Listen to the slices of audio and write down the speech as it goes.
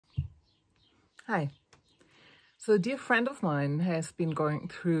Hi. So a dear friend of mine has been going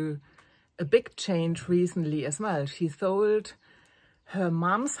through a big change recently as well. She sold her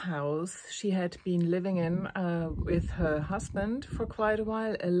mom's house she had been living in with her husband for quite a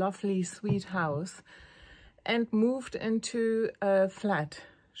while, a lovely, sweet house, and moved into a flat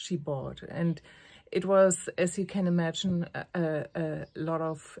she bought. And it was, as you can imagine, a lot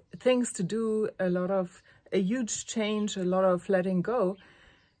of things to do, a huge change, a lot of letting go.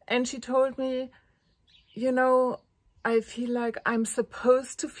 And she told me, you know, I feel like I'm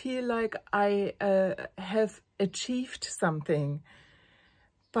supposed to feel like I have achieved something,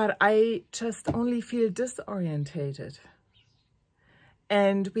 but I just only feel disorientated.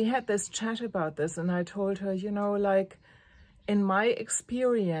 And we had this chat about this, and I told her, you know, like in my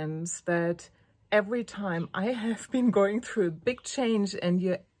experience, that every time I have been going through a big change and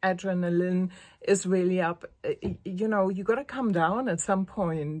your adrenaline is really up, you know, you got to come down at some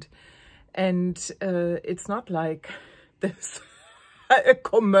point. And it's not like there's a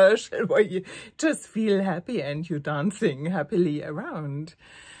commercial where you just feel happy and you're dancing happily around.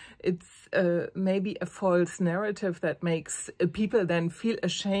 It's maybe a false narrative that makes people then feel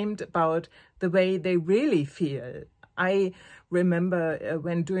ashamed about the way they really feel. I remember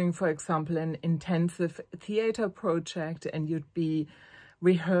when doing, for example, an intensive theater project, and you'd be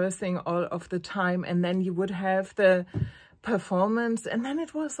rehearsing all of the time, and then you would have the performance, and then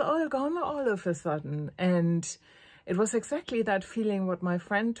it was all gone all of a sudden. And it was exactly that feeling what my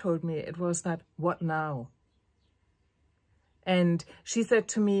friend told me. It was that, what now? And she said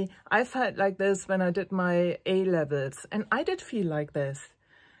to me, I felt like this when I did my A-levels, and I did feel like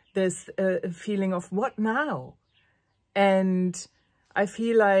this feeling of what now? And I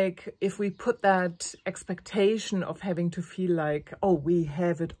feel like if we put that expectation of having to feel like, oh, we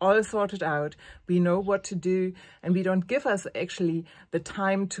have it all sorted out, we know what to do, and we don't give us actually the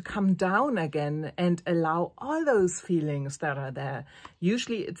time to come down again and allow all those feelings that are there.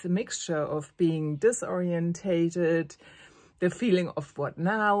 Usually it's a mixture of being disorientated, the feeling of what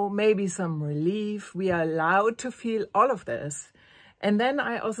now, maybe some relief. We are allowed to feel all of this. And then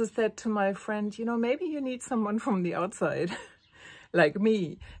I also said to my friend, you know, maybe you need someone from the outside like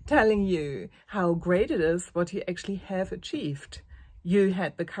me, telling you how great it is what you actually have achieved. You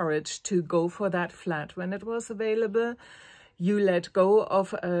had the courage to go for that flat when it was available. You let go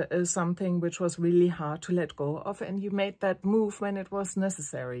of something which was really hard to let go of, and you made that move when it was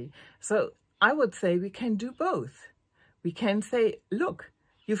necessary. So I would say we can do both. We can say, look,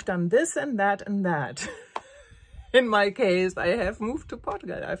 you've done this and that and that. In my case, I have moved to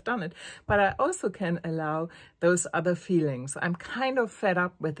Portugal, I've done it. But I also can allow those other feelings. I'm kind of fed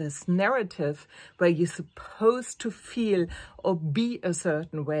up with this narrative where you're supposed to feel or be a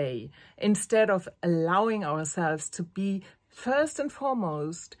certain way, instead of allowing ourselves to be, first and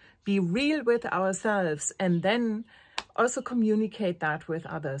foremost, be real with ourselves, and then also communicate that with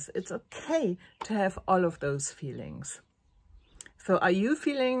others. It's okay to have all of those feelings. So are you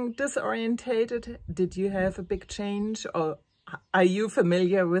feeling disorientated? Did you have a big change? Or are you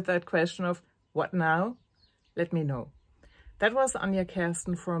familiar with that question of what now? Let me know. That was Anja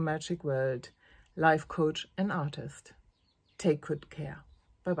Kersten for Magic World, life coach and artist. Take good care.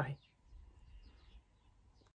 Bye-bye.